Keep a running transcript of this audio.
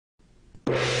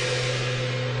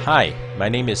Hi, my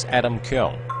name is Adam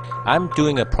Keong. I'm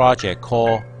doing a project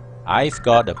called I've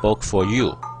Got a Book for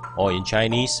You, or in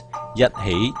Chinese, 一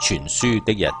起傳書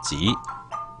的日子.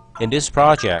 In this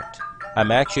project,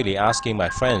 I'm actually asking my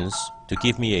friends to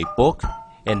give me a book,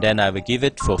 and then I will give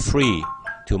it for free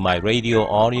to my radio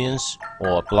audience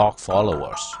or blog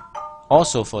followers.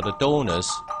 Also, for the donors,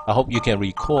 I hope you can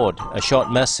record a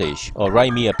short message or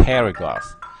write me a paragraph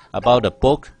about the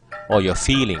book or your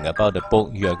feeling about the book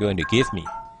you are going to give me.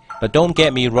 But don't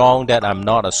get me wrong that I'm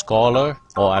not a scholar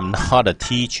or I'm not a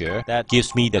teacher. That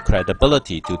gives me the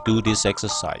credibility to do this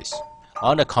exercise.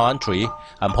 On the contrary,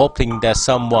 I'm hoping that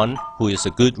someone who is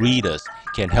a good reader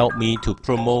can help me to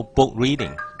promote book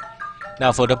reading.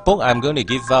 Now, for the book I'm going to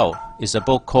give out is a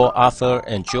book called Arthur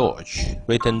and George,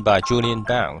 written by Julian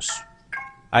Barnes.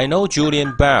 I know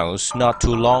Julian Barnes not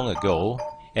too long ago,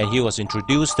 and he was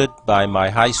introduced by my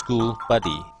high school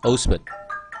buddy, Osbert.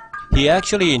 He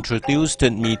actually introduced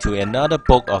me to another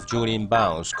book of Julian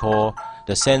Barnes called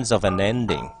The Sense of an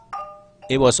Ending.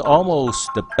 It was almost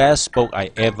the best book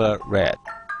I ever read.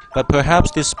 But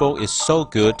perhaps this book is so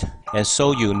good and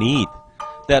so unique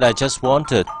that I just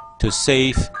wanted to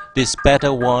save this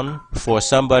better one for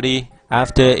somebody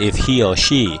after if he or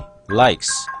she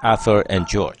likes Arthur and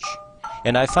George.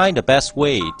 And I find the best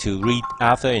way to read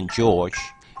Arthur and George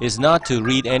is not to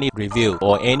read any review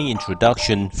or any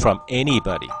introduction from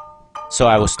anybody. So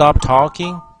I will stop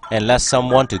talking and let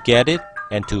someone to get it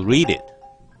and to read it.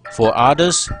 For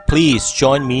others, please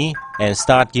join me and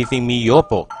start giving me your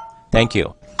book. Thank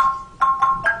you.